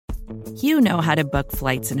You know how to book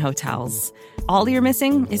flights and hotels. All you're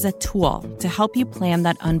missing is a tool to help you plan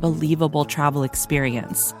that unbelievable travel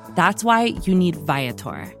experience. That's why you need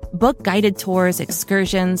Viator. Book guided tours,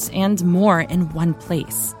 excursions, and more in one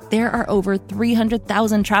place. There are over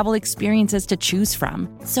 300,000 travel experiences to choose from,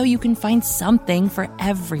 so you can find something for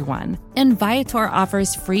everyone. And Viator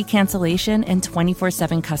offers free cancellation and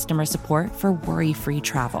 24/7 customer support for worry-free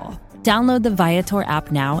travel. Download the Viator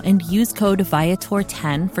app now and use code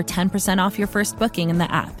Viator10 for 10% off your first booking in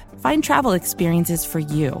the app. Find travel experiences for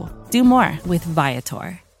you. Do more with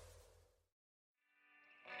Viator.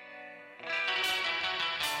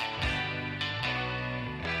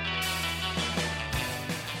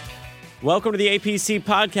 Welcome to the APC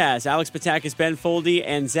podcast. Alex Patakis, Ben Foldy,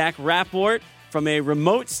 and Zach Rapport from a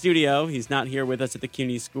remote studio. He's not here with us at the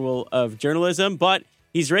CUNY School of Journalism, but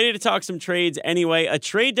he's ready to talk some trades anyway. A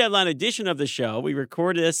trade deadline edition of the show. We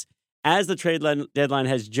record this as the trade deadline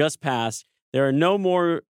has just passed. There are no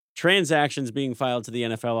more transactions being filed to the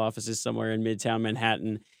NFL offices somewhere in Midtown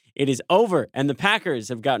Manhattan. It is over, and the Packers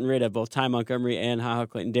have gotten rid of both Ty Montgomery and HaHa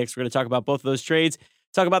Clinton-Dix. We're going to talk about both of those trades,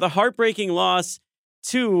 talk about the heartbreaking loss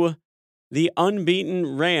to the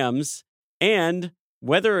unbeaten Rams, and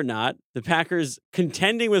whether or not the Packers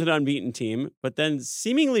contending with an unbeaten team, but then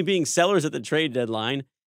seemingly being sellers at the trade deadline,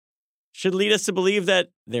 should lead us to believe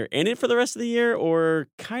that they're in it for the rest of the year or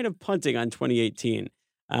kind of punting on 2018.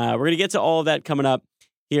 We're going to get to all of that coming up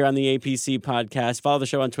here on the APC podcast. Follow the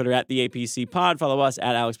show on Twitter at the APC pod. Follow us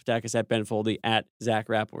at Alex Patakis, at Ben Foldy, at Zach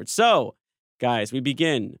Rapport. So, guys, we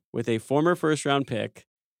begin with a former first-round pick,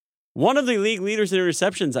 one of the league leaders in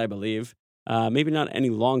interceptions, I believe. Maybe not any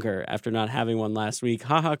longer after not having one last week.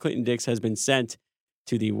 HaHa Clinton-Dix has been sent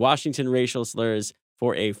to the Washington racial slurs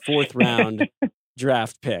for a fourth-round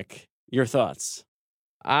draft pick. Your thoughts?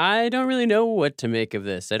 I don't really know what to make of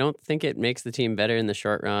this. I don't think it makes the team better in the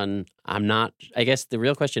short run. I guess the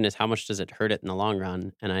real question is how much does it hurt it in the long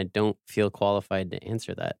run? And I don't feel qualified to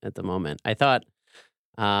answer that at the moment. I thought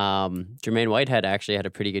Jermaine Whitehead actually had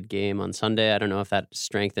a pretty good game on Sunday. I don't know if that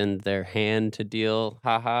strengthened their hand to deal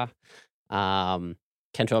HaHa.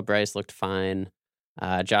 Kentrell Bryce looked fine.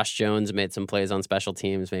 Josh Jones made some plays on special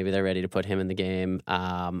teams. Maybe they're ready to put him in the game.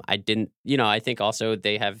 I think also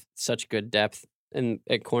they have such good depth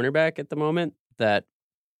at cornerback at the moment that,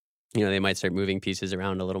 they might start moving pieces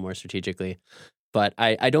around a little more strategically. But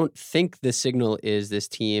I don't think the signal is this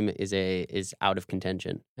team is out of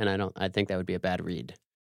contention. And I think that would be a bad read.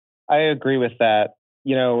 I agree with that.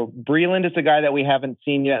 Breland is a guy that we haven't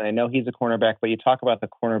seen yet. And I know he's a cornerback, but you talk about the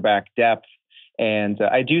cornerback depth. And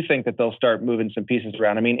I do think that they'll start moving some pieces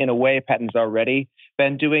around. I mean, in a way, Pettin's already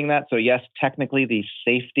been doing that. So yes, technically the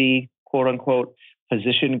safety, quote unquote,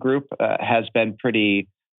 position group has been pretty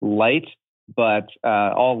light, but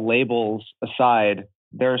all labels aside,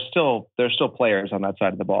 there's still players on that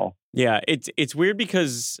side of the ball. Yeah, it's weird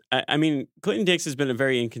because, Clinton-Dix has been a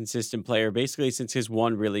very inconsistent player basically since his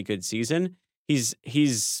one really good season.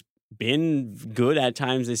 He's been good at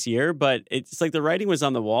times this year, but it's like the writing was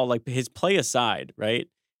on the wall, like his play aside, right?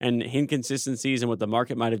 And inconsistencies and what the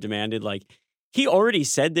market might have demanded. Like he already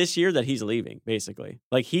said this year that he's leaving, basically.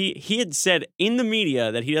 Like he had said in the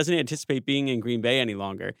media that he doesn't anticipate being in Green Bay any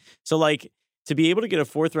longer. So like to be able to get a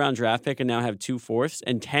fourth-round draft pick and now have 2 fourths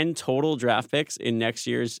and 10 total draft picks in the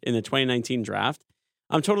 2019 draft,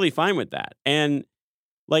 I'm totally fine with that. And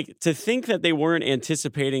like to think that they weren't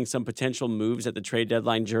anticipating some potential moves at the trade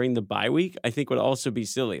deadline during the bye week, I think would also be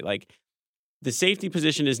silly. Like the safety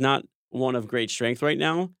position is not one of great strength right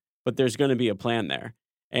now, but there's going to be a plan there.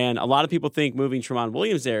 And a lot of people think moving Tramon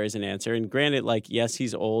Williams there is an answer. And granted, like, yes,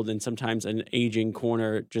 he's old and sometimes an aging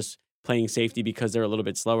corner just playing safety because they're a little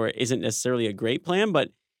bit slower isn't necessarily a great plan, but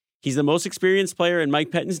he's the most experienced player in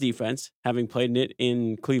Mike Pettin's defense, having played it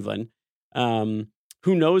in Cleveland.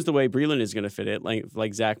 Who knows the way Breland is going to fit it,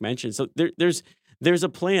 like Zach mentioned. So there's a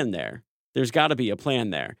plan there. There's got to be a plan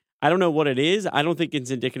there. I don't know what it is. I don't think it's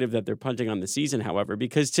indicative that they're punting on the season, however,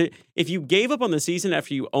 because if you gave up on the season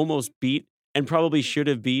after you almost beat and probably should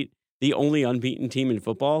have beat the only unbeaten team in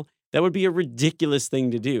football, that would be a ridiculous thing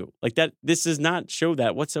to do. Like that, this does not show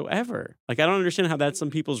that whatsoever. Like I don't understand how that's some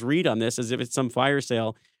people's read on this, as if it's some fire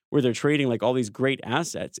sale where they're trading like all these great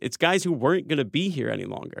assets. It's guys who weren't going to be here any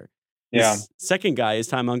longer. Yeah. This second guy is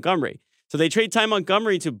Ty Montgomery. So they trade Ty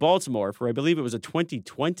Montgomery to Baltimore for, I believe it was a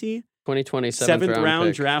 2020 seventh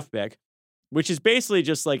round draft pick, which is basically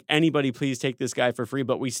just like, anybody please take this guy for free,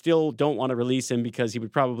 but we still don't want to release him because he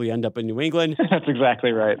would probably end up in New England. That's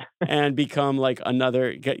exactly right. And become like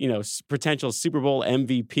another, potential Super Bowl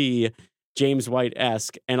MVP, James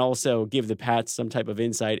White-esque, and also give the Pats some type of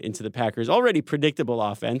insight into the Packers' already predictable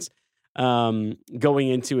offense. going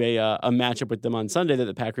into a matchup with them on Sunday that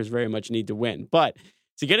the Packers very much need to win. But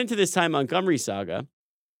to get into this Ty Montgomery saga,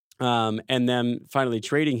 and them finally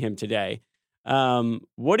trading him today,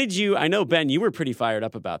 what did you? I know, Ben, you were pretty fired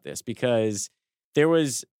up about this because there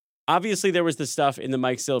was the stuff in the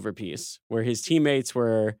Mike Silver piece where his teammates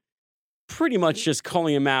were pretty much just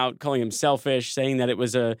calling him out, calling him selfish, saying that it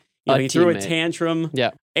was he threw a tantrum.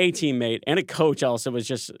 Yeah. A teammate and a coach also was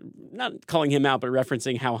just not calling him out, but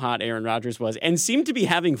referencing how hot Aaron Rodgers was and seemed to be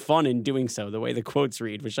having fun in doing so, the way the quotes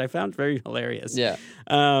read, which I found very hilarious. Yeah.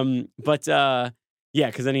 Yeah,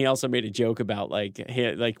 because then he also made a joke about like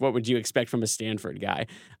what would you expect from a Stanford guy?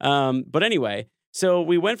 But anyway, so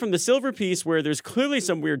we went from the Silver piece where there's clearly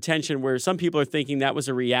some weird tension where some people are thinking that was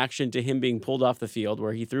a reaction to him being pulled off the field,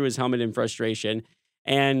 where he threw his helmet in frustration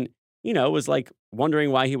and, was like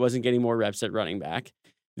wondering why he wasn't getting more reps at running back.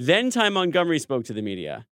 Then Ty Montgomery spoke to the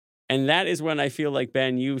media. And that is when I feel like,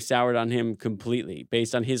 Ben, you soured on him completely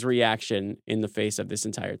based on his reaction in the face of this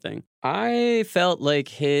entire thing. I felt like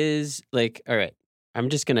all right, I'm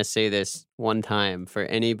just going to say this one time for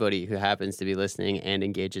anybody who happens to be listening and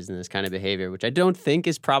engages in this kind of behavior, which I don't think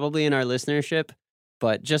is probably in our listenership,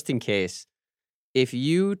 but just in case, if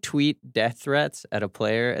you tweet death threats at a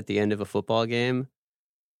player at the end of a football game,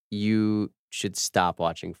 you should stop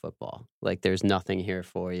watching football. Like, there's nothing here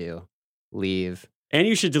for you. Leave. And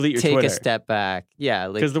you should delete your Take Twitter. a step back. Yeah.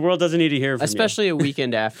 Because the world doesn't need to hear from especially you. a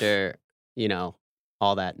weekend after,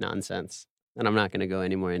 all that nonsense. And I'm not going to go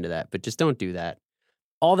any more into that, but just don't do that.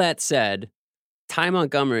 All that said, Ty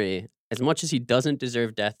Montgomery, as much as he doesn't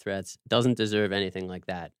deserve death threats, doesn't deserve anything like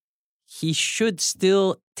that, he should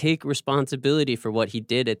still take responsibility for what he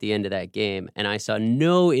did at the end of that game. And I saw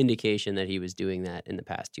no indication that he was doing that in the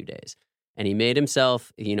past 2 days. And he made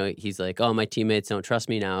himself, he's like, oh, my teammates don't trust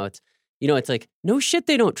me now. It's like, no shit,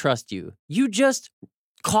 they don't trust you. You just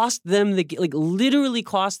cost them literally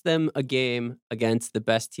cost them a game against the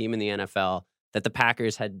best team in the NFL that the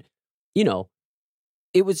Packers had,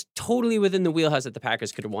 it was totally within the wheelhouse that the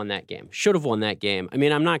Packers could have won that game, should have won that game. I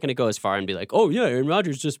mean, I'm not going to go as far and be like, oh, yeah, Aaron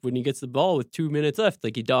Rodgers just, when he gets the ball with 2 minutes left,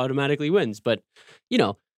 like he automatically wins. But,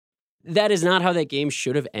 that is not how that game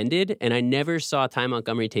should have ended. And I never saw Ty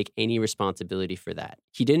Montgomery take any responsibility for that.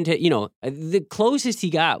 He didn't, the closest he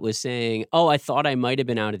got was saying, oh, I thought I might have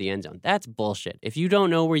been out of the end zone. That's bullshit. If you don't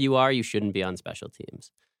know where you are, you shouldn't be on special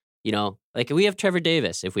teams. Like we have Trevor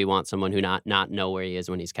Davis if we want someone who not know where he is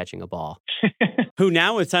when he's catching a ball. Who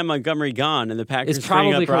now with Ty Montgomery gone and the Packers is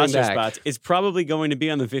probably freeing up roster back. spots is probably going to be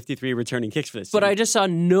on the 53 returning kicks for this team. But I just saw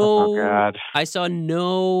I saw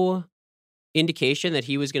no indication that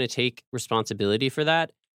he was going to take responsibility for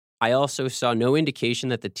that. I also saw no indication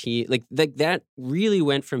that the team that really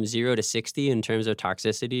went from 0 to 60 in terms of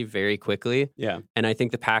toxicity very quickly. Yeah. And I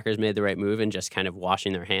think the Packers made the right move in just kind of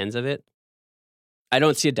washing their hands of it. I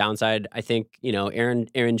don't see a downside. I think,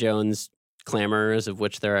 Aaron Jones clamorers, of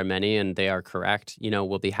which there are many, and they are correct,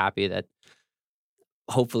 will be happy that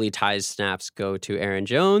hopefully Ty's snaps go to Aaron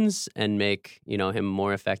Jones and make, him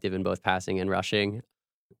more effective in both passing and rushing.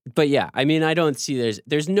 But yeah, I mean, I don't see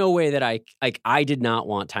there's no way that I did not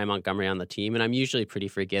want Ty Montgomery on the team, and I'm usually pretty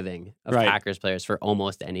forgiving of Packers players for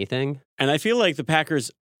almost anything. And I feel like the Packers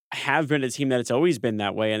have been a team that it's always been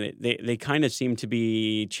that way, and they kind of seem to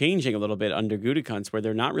be changing a little bit under Gutekunst, where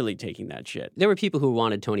they're not really taking that shit. There were people who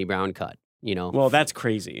wanted Tony Brown cut, Well, that's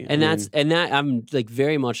crazy. And I'm like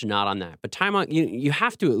very much not on that. But you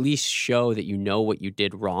have to at least show that you know what you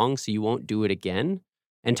did wrong, so you won't do it again.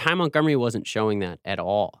 And Ty Montgomery wasn't showing that at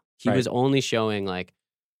all. He was only showing like,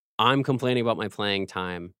 I'm complaining about my playing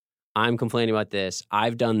time. I'm complaining about this.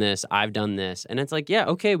 I've done this. I've done this. And it's like, yeah,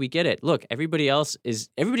 okay, we get it. Look, everybody else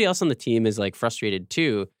on the team is like frustrated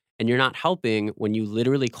too. And you're not helping when you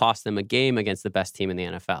literally cost them a game against the best team in the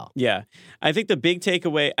NFL. Yeah. I think the big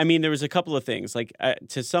takeaway, I mean, there was a couple of things. Like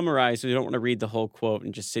to summarize, we don't want to read the whole quote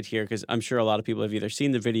and just sit here because I'm sure a lot of people have either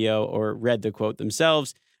seen the video or read the quote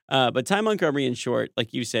themselves. But Ty Montgomery, in short,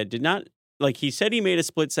 like you said, did not, like he said he made a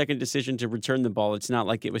split-second decision to return the ball. It's not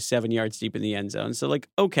like it was 7 yards deep in the end zone. So like,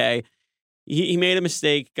 okay, he made a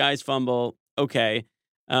mistake, guys fumble, okay.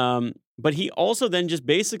 But he also then just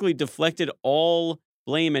basically deflected all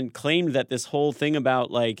blame and claimed that this whole thing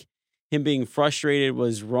about like him being frustrated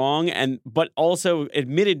was wrong, but also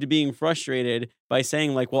admitted to being frustrated by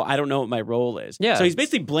saying like, well, I don't know what my role is. Yeah. So he's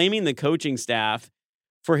basically blaming the coaching staff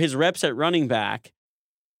for his reps at running back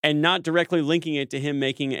and not directly linking it to him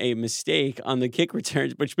making a mistake on the kick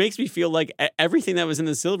returns, which makes me feel like everything that was in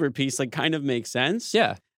the Silver piece like kind of makes sense.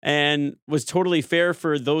 Yeah. And was totally fair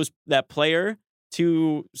for that player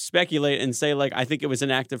to speculate and say, like, I think it was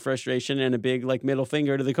an act of frustration and a big, like, middle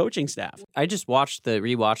finger to the coaching staff. I just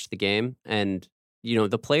rewatched the game, and,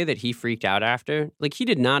 the play that he freaked out after, like, he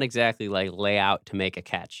did not exactly, like, lay out to make a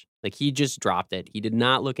catch. Like, he just dropped it. He did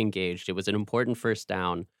not look engaged. It was an important first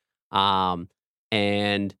down.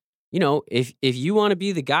 And, if you want to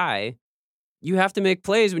be the guy, you have to make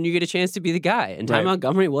plays when you get a chance to be the guy. And Ty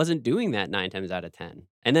Montgomery wasn't doing that 9 times out of 10.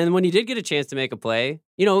 And then when he did get a chance to make a play,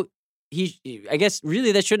 I guess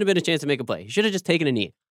really that shouldn't have been a chance to make a play. He should have just taken a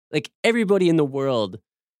knee. Like, everybody in the world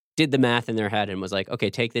did the math in their head and was like,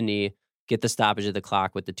 okay, take the knee, get the stoppage of the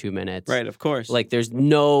clock with the 2 minutes. Right, of course. Like, there's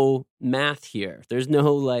no math here. There's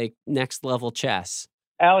no, like, next level chess.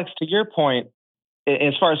 Alex, to your point,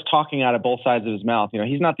 as far as talking out of both sides of his mouth,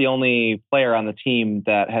 he's not the only player on the team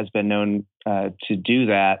that has been known to do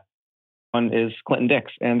that. One is Clinton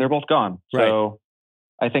Dix, and they're both gone. Right. So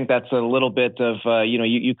I think that's a little bit of,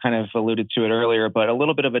 you kind of alluded to it earlier, but a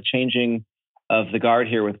little bit of a changing of the guard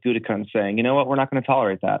here with Gutekunst saying, you know what, we're not going to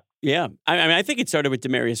tolerate that. Yeah. I mean, I think it started with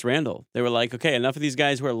Demarius Randall. They were like, okay, enough of these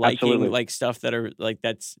guys who are liking like stuff that are like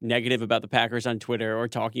that's negative about the Packers on Twitter or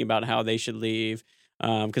talking about how they should leave.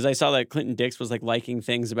 Because I saw that Clinton Dix was like liking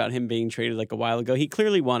things about him being traded like a while ago. He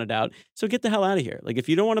clearly wanted out. So get the hell out of here. Like, if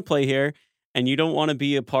you don't want to play here and you don't want to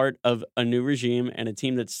be a part of a new regime and a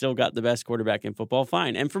team that's still got the best quarterback in football,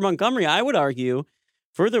 fine. And for Montgomery, I would argue,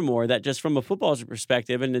 furthermore, that just from a football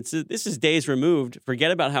perspective, and this is days removed, forget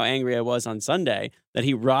about how angry I was on Sunday that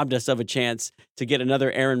he robbed us of a chance to get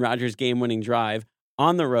another Aaron Rodgers game-winning drive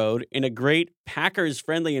on the road in a great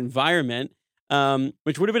Packers-friendly environment,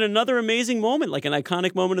 which would have been another amazing moment, like an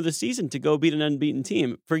iconic moment of the season to go beat an unbeaten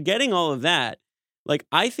team. Forgetting all of that, like,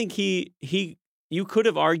 I think you could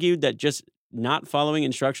have argued that just not following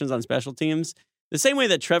instructions on special teams, the same way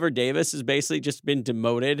that Trevor Davis has basically just been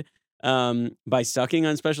demoted by sucking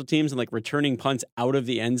on special teams and like returning punts out of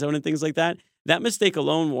the end zone and things like that, that mistake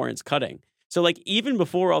alone warrants cutting. So like even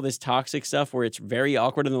before all this toxic stuff where it's very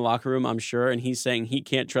awkward in the locker room, I'm sure, and he's saying he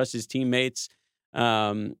can't trust his teammates,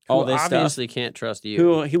 all who this stuff. Obviously can't trust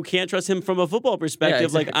you. Who can't trust him from a football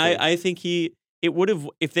perspective. Yeah, exactly. Like I think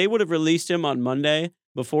if they would have released him on Monday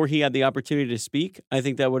before he had the opportunity to speak, I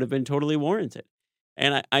think that would have been totally warranted.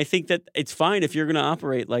 And I think that it's fine if you're going to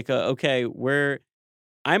operate like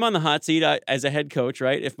I'm on the hot seat as a head coach,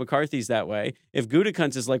 right? If McCarthy's that way, if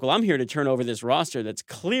Gutekunst is like, well, I'm here to turn over this roster that's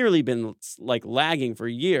clearly been like lagging for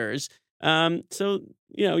years. So,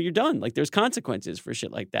 you're done. Like, there's consequences for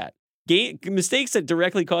shit like that. Mistakes that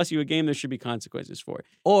directly cost you a game, there should be consequences for.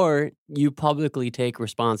 Or you publicly take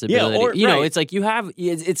responsibility. Yeah, It's like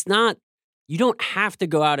it's not, you don't have to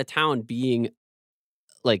go out of town being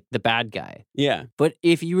like the bad guy. Yeah. But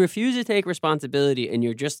if you refuse to take responsibility and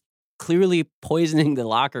you're just clearly poisoning the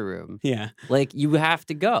locker room. Yeah. Like, you have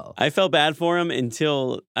to go. I felt bad for him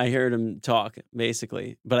until I heard him talk,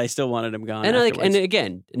 basically. But I still wanted him gone. And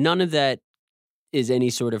again, none of that is any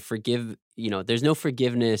sort of there's no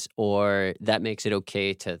forgiveness or that makes it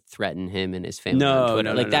okay to threaten him and his family on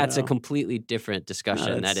Twitter. That's a completely different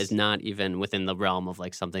discussion. That is not even within the realm of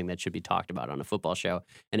like something that should be talked about on a football show.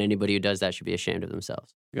 And anybody who does that should be ashamed of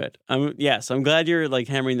themselves. Good. So I'm glad you're like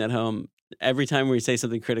hammering that home every time we say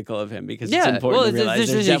something critical of him because it's important to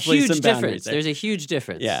realize there's definitely a huge some difference. there. There's a huge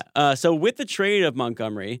difference. Yeah. So with the trade of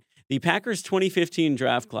Montgomery, the Packers 2015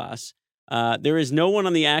 draft class, there is no one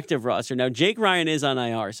on the active roster. Now, Jake Ryan is on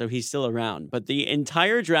IR, so he's still around. But the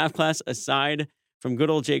entire draft class, aside from good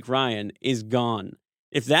old Jake Ryan, is gone.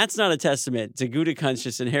 If that's not a testament to Gutekunst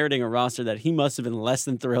just inheriting a roster that he must have been less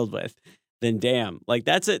than thrilled with, then damn. Like,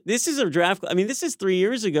 that's it. This is a draft. I mean, this is 3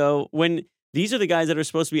 years ago when these are the guys that are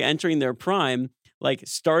supposed to be entering their prime, like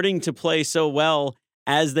starting to play so well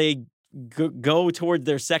as they go toward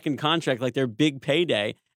their second contract, like their big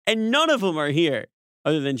payday. And none of them are here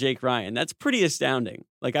other than Jake Ryan. That's pretty astounding.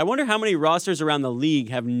 Like, I wonder how many rosters around the league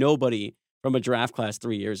have nobody from a draft class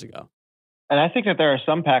 3 years ago. And I think that there are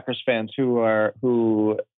some Packers fans who want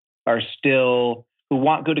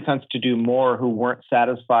Gutekunst to do more, who weren't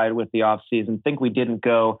satisfied with the offseason, think we didn't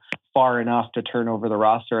go far enough to turn over the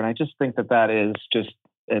roster. And I just think that is just,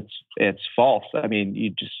 it's false. I mean,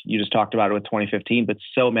 you just talked about it with 2015, but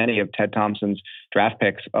so many of Ted Thompson's draft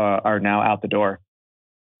picks are now out the door.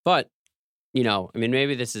 But,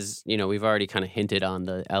 maybe this is, we've already kind of hinted on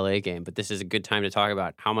the LA game, but this is a good time to talk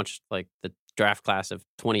about how much like the draft class of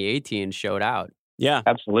 2018 showed out. Yeah,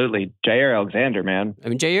 absolutely. Jair Alexander, man. I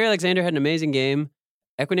mean, Jair Alexander had an amazing game.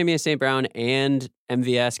 Equanimeous St. Brown and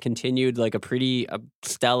MVS continued like a pretty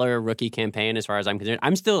stellar rookie campaign as far as I'm concerned.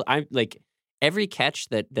 I'm like every catch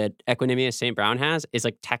that Equanimeous St. Brown has is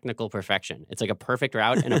like technical perfection. It's like a perfect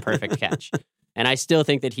route and a perfect catch. And I still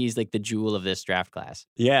think that he's like the jewel of this draft class.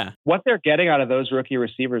 Yeah. What they're getting out of those rookie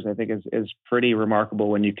receivers, I think, is pretty remarkable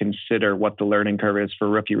when you consider what the learning curve is for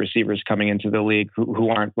rookie receivers coming into the league who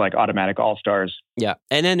aren't like automatic all-stars. Yeah.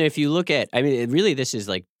 And then if you look at, I mean, really, this is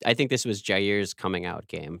like, I think this was Jair's coming out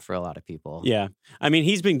game for a lot of people. Yeah. I mean,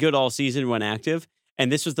 he's been good all season when active.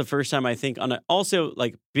 And this was the first time, I think, on also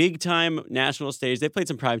like big time national stage. They played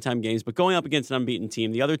some primetime games, but going up against an unbeaten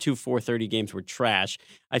team, the other two 4:30 games were trash.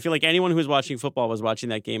 I feel like anyone who was watching football was watching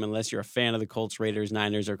that game, unless you're a fan of the Colts, Raiders,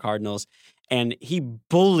 Niners, or Cardinals. And he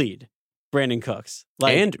bullied Brandon Cooks.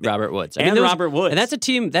 And Robert Woods. Robert Woods. And that's a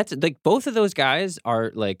team, that's like both of those guys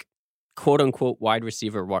are like quote unquote wide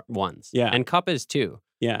receiver ones. Yeah. And Kupp is too.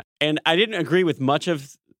 Yeah. And I didn't agree with much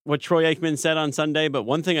of what Troy Aikman said on Sunday, but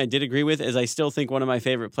one thing I did agree with is I still think one of my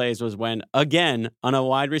favorite plays was when, again, on a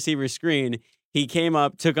wide receiver screen, he came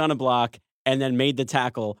up, took on a block, and then made the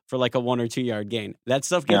tackle for like a 1 or 2 yard gain. That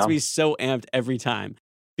stuff gets me so amped every time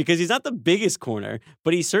because he's not the biggest corner,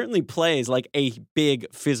 but he certainly plays like a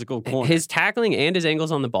big physical corner. His tackling and his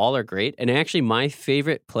angles on the ball are great. And actually, my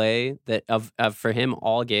favorite play that of for him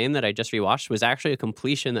all game that I just rewatched was actually a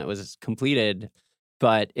completion that was completed,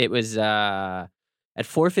 but it was at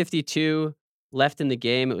 4:52 left in the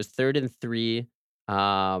game. It was 3rd and 3.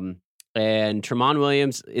 And Tramon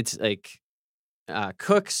Williams, it's like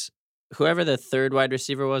Cooks, whoever the third wide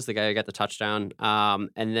receiver was, the guy who got the touchdown.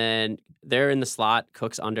 And then they're in the slot,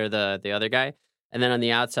 Cooks under the other guy. And then on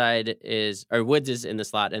the outside Woods is in the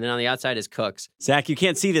slot. And then on the outside is Cooks. Zach, you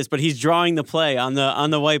can't see this, but he's drawing the play on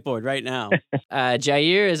the whiteboard right now.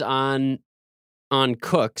 Jair is on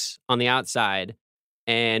Cooks on the outside,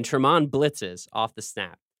 and Tramon blitzes off the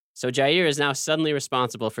snap. So Jair is now suddenly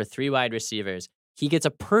responsible for 3 wide receivers. He gets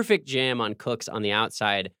a perfect jam on Cooks on the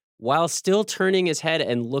outside while still turning his head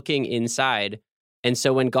and looking inside. And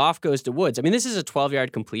so when Goff goes to Woods, I mean, this is a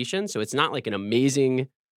 12-yard completion, so it's not like an amazing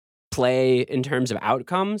play in terms of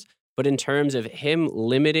outcomes, but in terms of him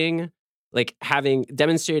limiting, like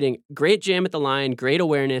demonstrating great jam at the line, great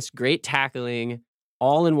awareness, great tackling,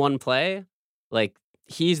 all in one play, like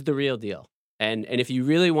he's the real deal. And if you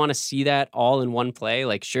really want to see that all in one play,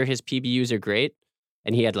 like sure, his PBUs are great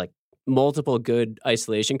and he had like multiple good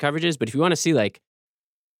isolation coverages, but if you want to see like,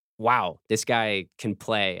 wow, this guy can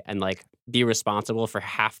play and like be responsible for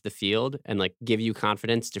half the field and like give you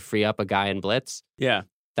confidence to free up a guy in blitz. Yeah.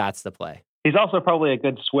 That's the play. He's also probably a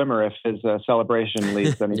good swimmer if his celebration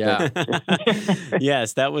leads to anything.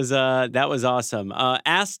 Yes, that was awesome.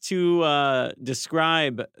 Asked to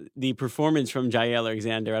describe the performance from Jair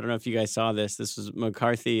Alexander. I don't know if you guys saw this. This was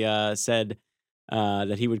McCarthy said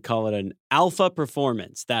that he would call it an alpha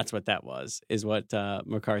performance. That's what that was, is what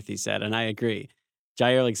McCarthy said, and I agree.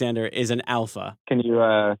 Jair Alexander is an alpha. Can you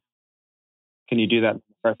do that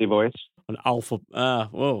McCarthy voice? An alpha.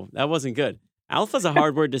 Whoa, that wasn't good. Alpha's a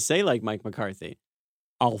hard word to say, like Mike McCarthy.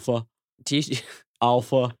 Alpha.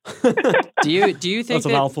 Alpha. Do you think that's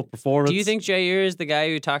an alpha performance? Do you think Jair is the guy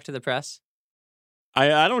who talked to the press?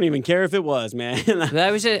 I don't even care if it was, man.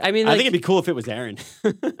 That was it. I mean, I think it'd be cool if it was Aaron.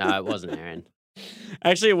 No, it wasn't Aaron.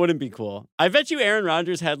 Actually, it wouldn't be cool. I bet you Aaron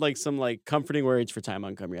Rodgers had like some like comforting words for Ty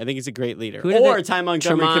Montgomery. I think he's a great leader. Or Ty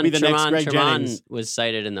Montgomery could be the next Greg Jennings. Was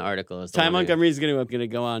cited in the article as Ty Montgomery is going to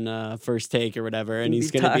go on First Take or whatever, and he's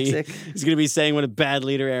going to be saying what a bad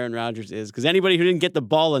leader Aaron Rodgers is, because anybody who didn't get the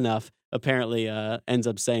ball enough apparently ends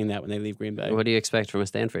up saying that when they leave Green Bay. What do you expect from a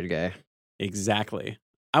Stanford guy? Exactly.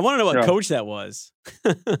 I want to know what coach that was.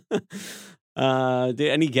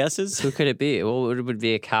 Any guesses? Who could it be? Well, it would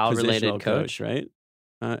be a Cal-related coach, right?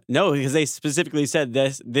 No, because they specifically said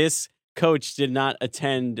this coach did not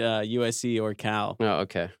attend USC or Cal. Oh,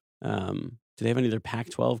 okay. Do they have any other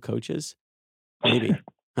Pac-12 coaches? Maybe.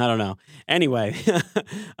 I don't know. Anyway,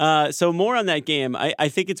 so more on that game. I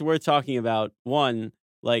think it's worth talking about. One,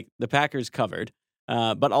 like the Packers covered.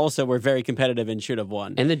 But also we're very competitive and should have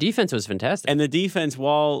won. And the defense was fantastic. And the defense,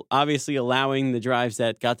 while obviously allowing the drives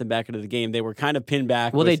that got them back into the game, they were kind of pinned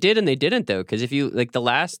back. Well, they did and they didn't, though, because if you like the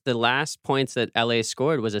last points that LA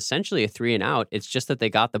scored was essentially a 3-and-out. It's just that they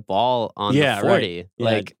got the ball on the 40. Right.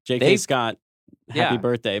 Like J.K. Scott, happy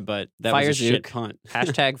birthday, but that was a shit punt.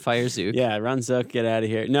 Hashtag fire Zook. Yeah, run Zook, get out of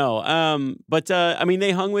here. No, but I mean,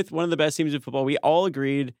 they hung with one of the best teams in football. We all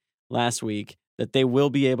agreed last week that they will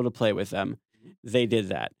be able to play with them. They did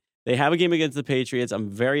that. They have a game against the Patriots. I'm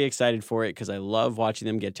very excited for it because I love watching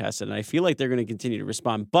them get tested, and I feel like they're going to continue to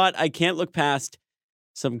respond. But I can't look past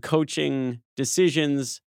some coaching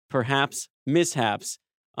decisions, perhaps mishaps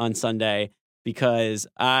on Sunday, because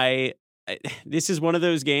this is one of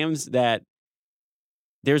those games that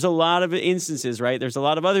there's a lot of instances, right? There's a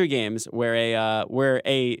lot of other games where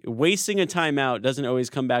a wasting a timeout doesn't always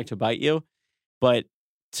come back to bite you. But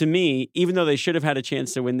to me, even though they should have had a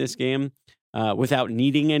chance to win this game without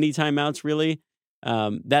needing any timeouts, really,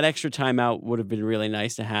 that extra timeout would have been really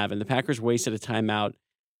nice to have. And the Packers wasted a timeout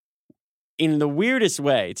in the weirdest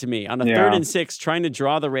way to me on a 3rd and 6, trying to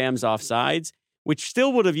draw the Rams off sides, which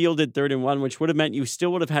still would have yielded 3rd and 1, which would have meant you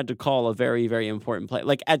still would have had to call a very, very important play.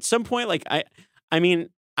 Like at some point, like I mean,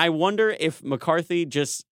 I wonder if McCarthy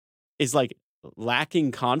just is like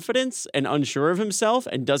lacking confidence and unsure of himself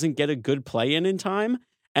and doesn't get a good play in time.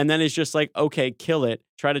 And then it's just like, okay, kill it,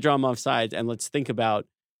 try to draw him off sides. And let's think about,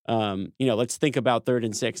 let's think about 3rd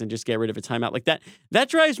and 6 and just get rid of a timeout like that. That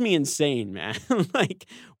drives me insane, man. Like,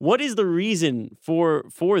 what is the reason for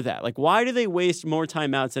that? Like, why do they waste more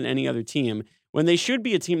timeouts than any other team when they should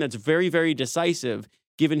be a team that's very, very decisive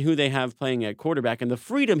given who they have playing at quarterback and the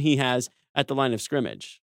freedom he has at the line of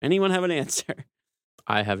scrimmage? Anyone have an answer?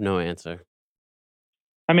 I have no answer.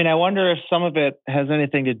 I mean, I wonder if some of it has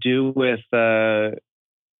anything to do with,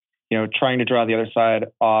 trying to draw the other side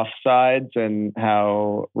off sides, and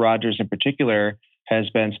how Rodgers in particular has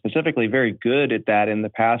been specifically very good at that in the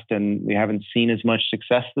past, and we haven't seen as much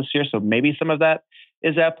success this year. So maybe some of that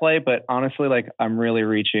is at play, but honestly, like, I'm really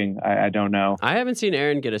reaching. I don't know. I haven't seen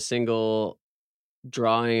Aaron get a single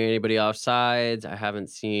drawing anybody off sides. I haven't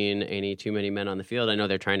seen any too many men on the field. I know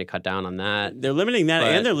they're trying to cut down on that. They're limiting that,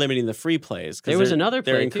 and they're limiting the free plays. There was another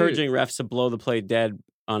play, they're encouraging refs to blow the play dead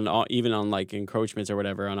on even on like encroachments or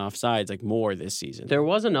whatever on offsides, like more this season. There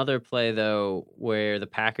was another play though where the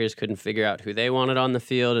Packers couldn't figure out who they wanted on the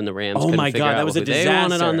field, and the Rams couldn't figure out that was who a disaster. they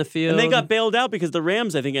wanted on the field. And they got bailed out because the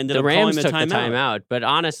Rams, I think, ended up calling the timeout. The timeout, but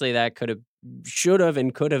honestly, that should have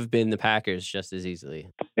and could have been the Packers just as easily.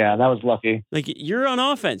 Yeah, that was lucky. Like, you're on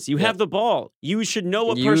offense. You have the ball. You should know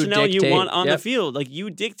what personnel you want on the field. Like, you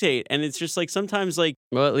dictate. And it's just like sometimes like...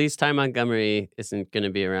 Well, at least Ty Montgomery isn't going to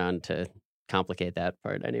be around to complicate that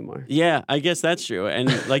part anymore. Yeah, I guess that's true.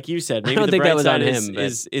 And like you said, maybe I don't the think bright that was side on him,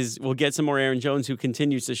 is we'll get some more Aaron Jones who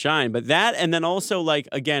continues to shine. But that, and then also, like,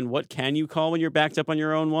 again, what can you call when you're backed up on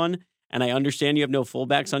your own one? And I understand you have no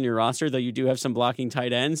fullbacks on your roster, though you do have some blocking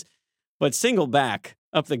tight ends. But single back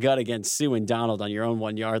up the gut against Sue and Donald on your own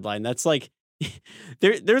 1 yard line. That's like,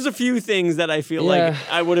 there's a few things that I feel like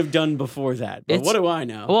I would have done before that. But what do I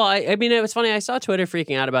know? Well, I mean, it was funny. I saw Twitter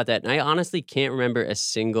freaking out about that. And I honestly can't remember a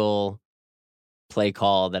single play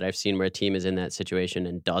call that I've seen where a team is in that situation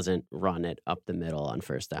and doesn't run it up the middle on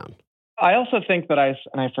first down. I also think that I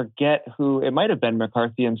forget who, it might have been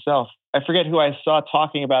McCarthy himself. I forget who I saw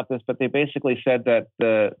talking about this, but they basically said that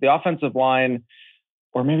the offensive line,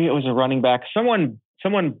 or maybe it was a running back, someone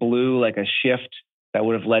blew like a shift that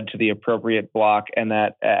would have led to the appropriate block, and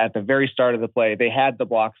that at the very start of the play, they had the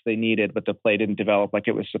blocks they needed, but the play didn't develop like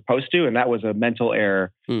it was supposed to, and that was a mental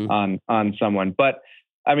error on someone. But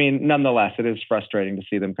I mean, nonetheless, it is frustrating to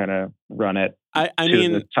see them kind of run it. I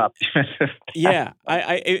mean, the top defensive. Yeah,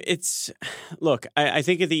 I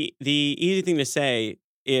think the easy thing to say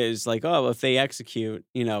is like, oh, if they execute,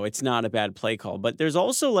 it's not a bad play call. But there's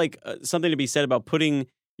also like something to be said about putting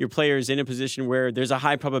your players in a position where there's a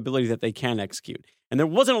high probability that they can execute. And there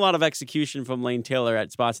wasn't a lot of execution from Lane Taylor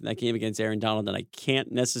at spots in that game against Aaron Donald, and I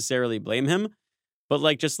can't necessarily blame him. But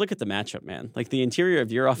like, just look at the matchup, man. Like, the interior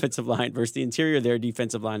of your offensive line versus the interior of their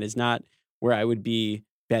defensive line is not where I would be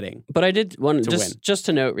betting. But I did want to just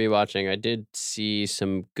to note, rewatching, I did see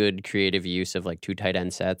some good creative use of like 2 tight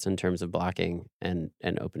end sets in terms of blocking and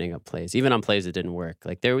opening up plays, even on plays that didn't work.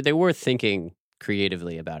 Like they were thinking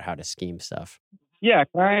creatively about how to scheme stuff. Yeah,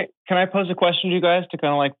 can I pose a question to you guys to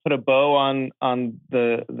kind of like put a bow on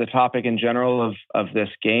the topic in general of this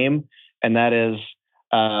game, and that is,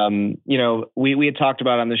 we had talked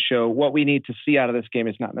about on the show what we need to see out of this game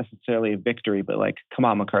is not necessarily a victory, but like, come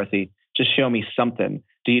on, McCarthy, just show me something.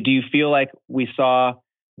 Do you feel like we saw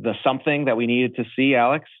the something that we needed to see,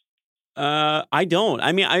 Alex? I don't.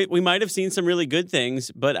 I mean, we might have seen some really good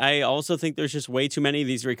things, but I also think there's just way too many of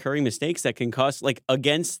these recurring mistakes that can cost, like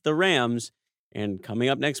against the Rams and coming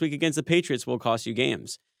up next week against the Patriots will cost you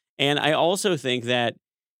games. And I also think that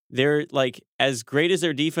they're like, as great as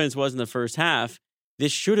their defense was in the first half,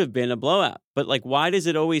 this should have been a blowout. But like, why does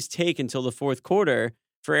it always take until the fourth quarter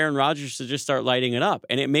for Aaron Rodgers to just start lighting it up?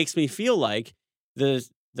 And it makes me feel like the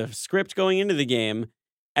script going into the game,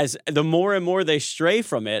 as the more and more they stray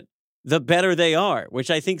from it, the better they are, which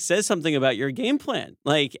I think says something about your game plan.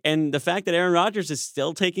 Like, and the fact that Aaron Rodgers is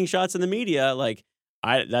still taking shots in the media, like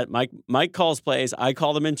Mike calls plays, I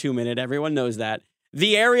call them in 2 minutes. Everyone knows that.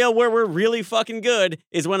 The area where we're really fucking good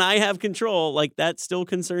is when I have control. Like, that still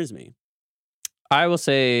concerns me. I will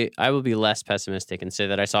say I will be less pessimistic and say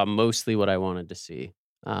that I saw mostly what I wanted to see.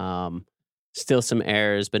 Still some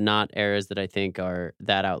errors, but not errors that I think are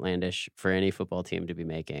that outlandish for any football team to be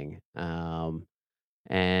making. And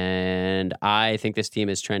I think this team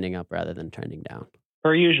is trending up rather than trending down.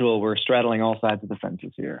 Per usual, we're straddling all sides of the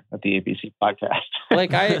fences here at the APC podcast.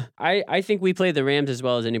 Like I think we played the Rams as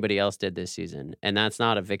well as anybody else did this season. And that's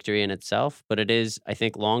not a victory in itself, but it is, I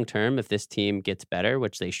think, long term, if this team gets better,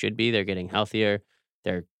 which they should be, they're getting healthier,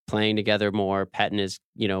 they're playing together more. Petten is,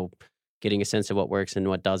 getting a sense of what works and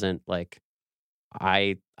what doesn't. Like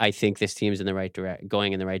I think this team's in the right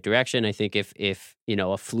going in the right direction. I think if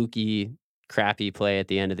a fluky, crappy play at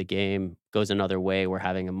the end of the game goes another way, we're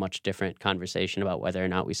having a much different conversation about whether or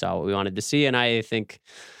not we saw what we wanted to see. And I think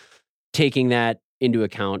taking that into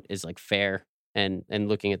account is like fair, and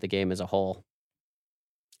looking at the game as a whole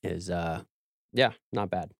is not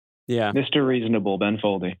bad. Yeah. Mr. Reasonable, Ben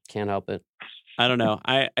Foldy. Can't help it. I don't know.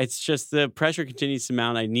 It's just the pressure continues to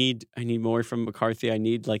mount. I need more from McCarthy.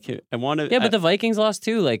 I want to. Yeah, but the Vikings lost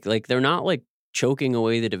too. Like they're not like choking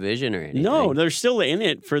away the division or anything. No, they're still in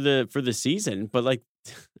it for the season. But like,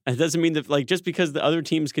 it doesn't mean that like just because the other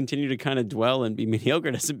teams continue to kind of dwell and be mediocre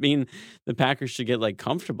doesn't mean the Packers should get like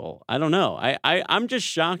comfortable. I don't know. I'm just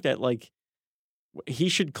shocked at like he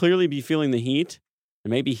should clearly be feeling the heat,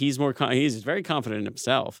 and maybe he's he's very confident in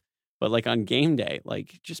himself. But like on game day,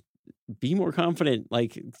 like just be more confident.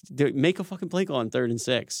 Like make a fucking play call on 3rd and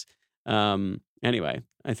 6. Anyway,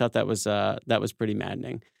 I thought that was pretty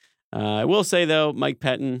maddening. I will say though, Mike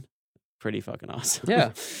Petten, pretty fucking awesome.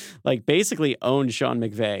 Yeah. Like basically owned Sean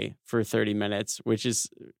McVay for 30 minutes, which is,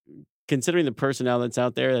 considering the personnel that's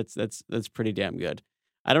out there, that's pretty damn good.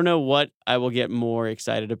 I don't know what I will get more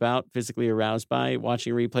excited about, physically aroused by,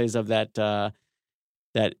 watching replays of that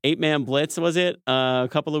 8-man blitz, was it a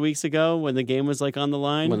couple of weeks ago when the game was like on the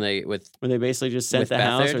line, when they basically just sent the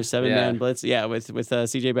house, or 7-man blitz, with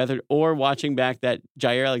CJ Beathard, or watching back that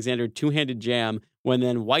Jair Alexander 2-handed jam when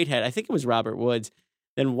then Whitehead, I think it was Robert Woods,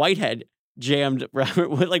 then Whitehead jammed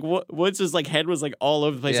Robert Woods. Like Woods' like head was like all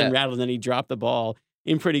over the place and rattled, and then he dropped the ball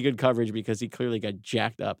in pretty good coverage because he clearly got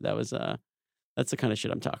jacked up. That was that's the kind of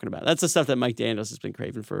shit I'm talking about. That's the stuff that Mike Daniels has been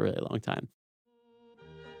craving for a really long time.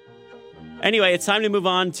 Anyway, it's time to move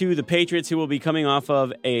on to the Patriots, who will be coming off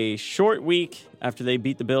of a short week after they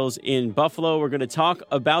beat the Bills in Buffalo. We're going to talk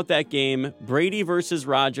about that game, Brady versus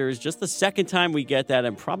Rodgers, just the second time we get that,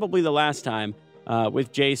 and probably the last time,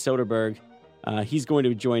 with Jay Soderberg. He's going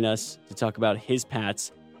to join us to talk about his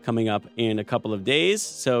Pats coming up in a couple of days.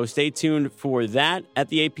 So stay tuned for that at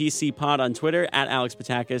the APC Pod on Twitter, at Alex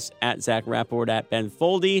Patakis, at Zach Rapport, at Ben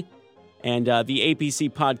Foldy. And the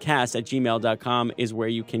APC Podcast at gmail.com is where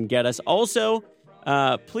you can get us. Also,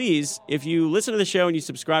 please, if you listen to the show and you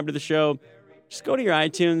subscribe to the show, just go to your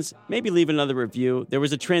iTunes, maybe leave another review. There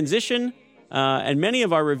was a transition, and many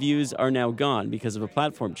of our reviews are now gone because of a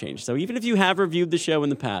platform change. So even if you have reviewed the show in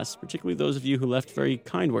the past, particularly those of you who left very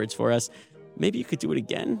kind words for us, maybe you could do it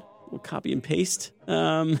again. We'll copy and paste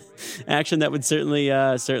action. That would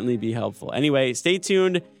certainly be helpful. Anyway, stay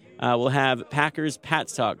tuned. We'll have Packers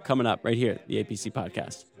Pats Talk coming up right here, the APC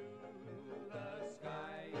Podcast.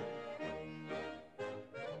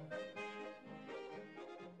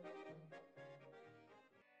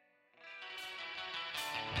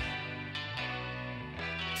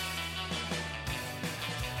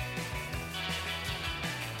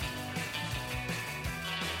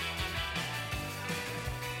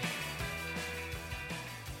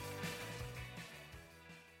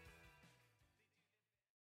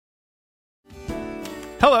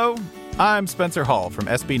 Hello, I'm Spencer Hall from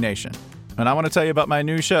SB Nation, and I want to tell you about my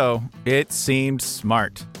new show, It Seemed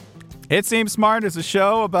Smart. It Seemed Smart is a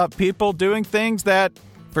show about people doing things that,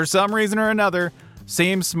 for some reason or another,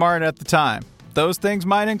 seem smart at the time. Those things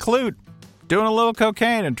might include doing a little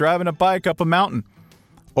cocaine and driving a bike up a mountain.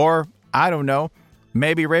 Or, I don't know,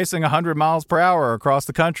 maybe racing 100 miles per hour across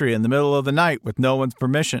the country in the middle of the night with no one's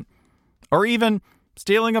permission. Or even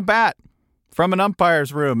stealing a bat from an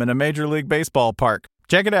umpire's room in a Major League Baseball park.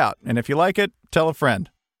 Check it out, and if you like it, tell a friend.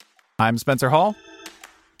 I'm Spencer Hall.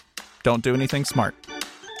 Don't do anything smart.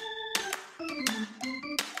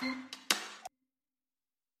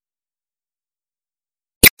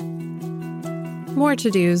 More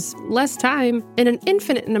to-dos, less time, and an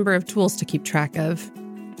infinite number of tools to keep track of.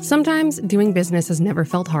 Sometimes doing business has never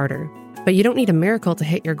felt harder, but you don't need a miracle to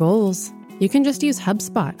hit your goals. You can just use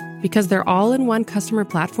HubSpot, because their all-in-one customer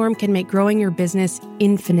platform can make growing your business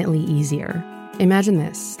infinitely easier. Imagine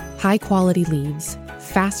this: high-quality leads,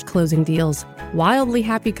 fast closing deals, wildly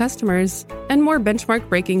happy customers, and more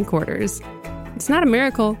benchmark-breaking quarters. It's not a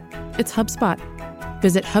miracle, it's HubSpot.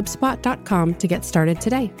 Visit HubSpot.com to get started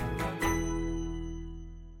today.